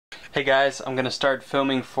Hey guys, I'm gonna start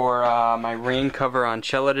filming for my rain cover on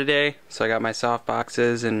cello today. So I got my soft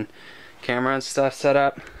boxes and camera and stuff set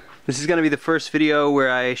up. This is gonna be the first video where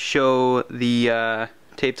I show the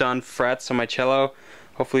taped on frets on my cello.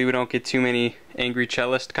 Hopefully we don't get too many angry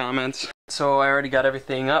cellist comments. So I already got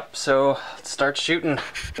everything up, so let's start shooting.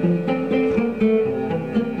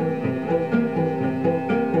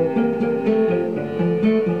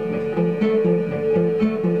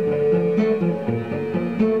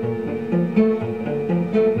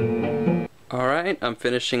 Alright, I'm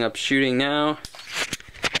finishing up shooting now,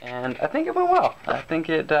 and I think it went well. I think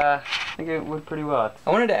it went pretty well. I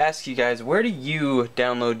wanted to ask you guys, where do you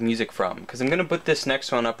download music from? Because I'm going to put this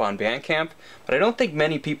next one up on Bandcamp, but I don't think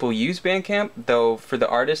many people use Bandcamp, though for the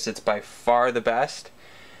artists it's by far the best.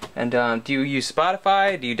 And do you use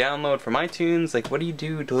Spotify? Do you download from iTunes? Like, what do you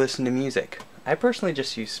do to listen to music? I personally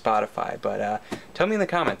just use Spotify, but tell me in the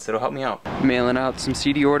comments, it'll help me out. Mailing out some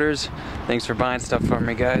CD orders. Thanks for buying stuff for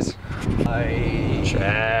me, guys. Hi.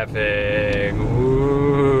 Traffic,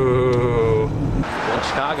 woo. In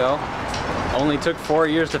Chicago, only took 4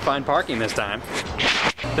 years to find parking this time.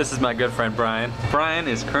 This is my good friend Brian. Brian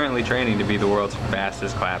is currently training to be the world's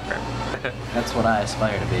fastest clapper. That's what I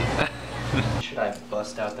aspire to be. Should I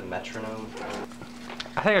bust out the metronome?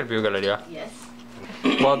 I think it'd be a good idea. Yes.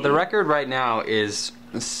 Well, the record right now is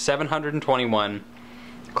 721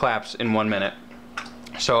 claps in 1 minute.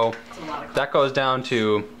 So that goes down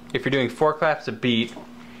to, if you're doing 4 claps a beat,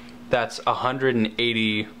 that's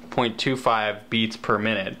 180.25 beats per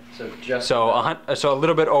minute. So a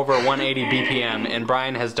little bit over 180 BPM, and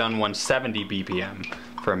Brian has done 170 BPM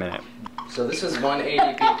for a minute. So this is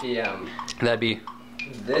 180 BPM. That'd be...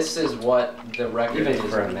 This is what the record is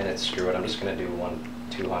for a minute. Screw it, I'm just gonna do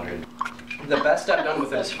 200. The best I've done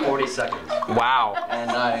with it is 40 seconds. Wow. And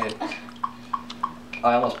I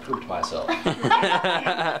almost pooped myself.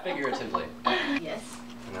 Figuratively. Yes.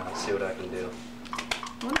 Now let's see what I can do.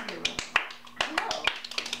 What do you do? No.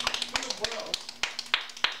 In the world.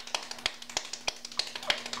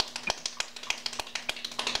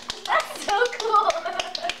 That's so cool.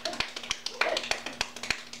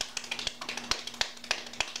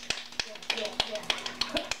 Yeah.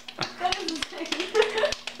 That is insane.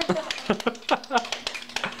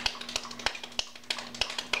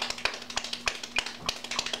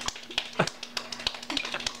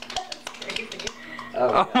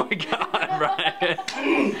 Oh my god, Brian.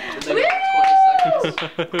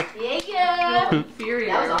 Yeah. Fury.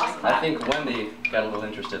 That was awesome. I think Wendy got a little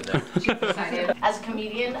interested there. She's excited. As a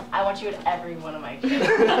comedian, I want you at every one of my shows.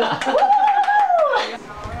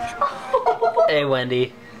 Hey,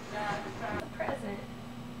 Wendy. Present.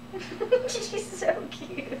 She's so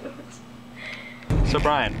cute. So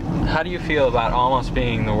Brian, how do you feel about almost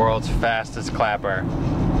being the world's fastest clapper?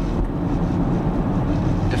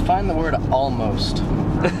 Define the word almost.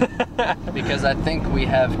 Because I think we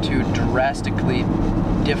have two drastically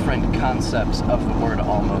different concepts of the word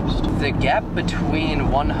almost. The gap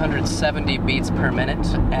between 170 beats per minute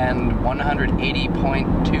and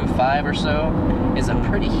 180.25 or so is a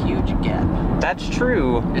pretty huge gap. That's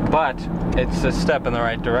true, but it's a step in the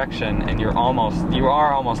right direction, and you are almost the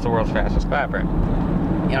world's fastest clapper.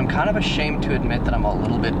 You know, I'm kind of ashamed to admit that I'm a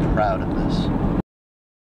little bit proud of this.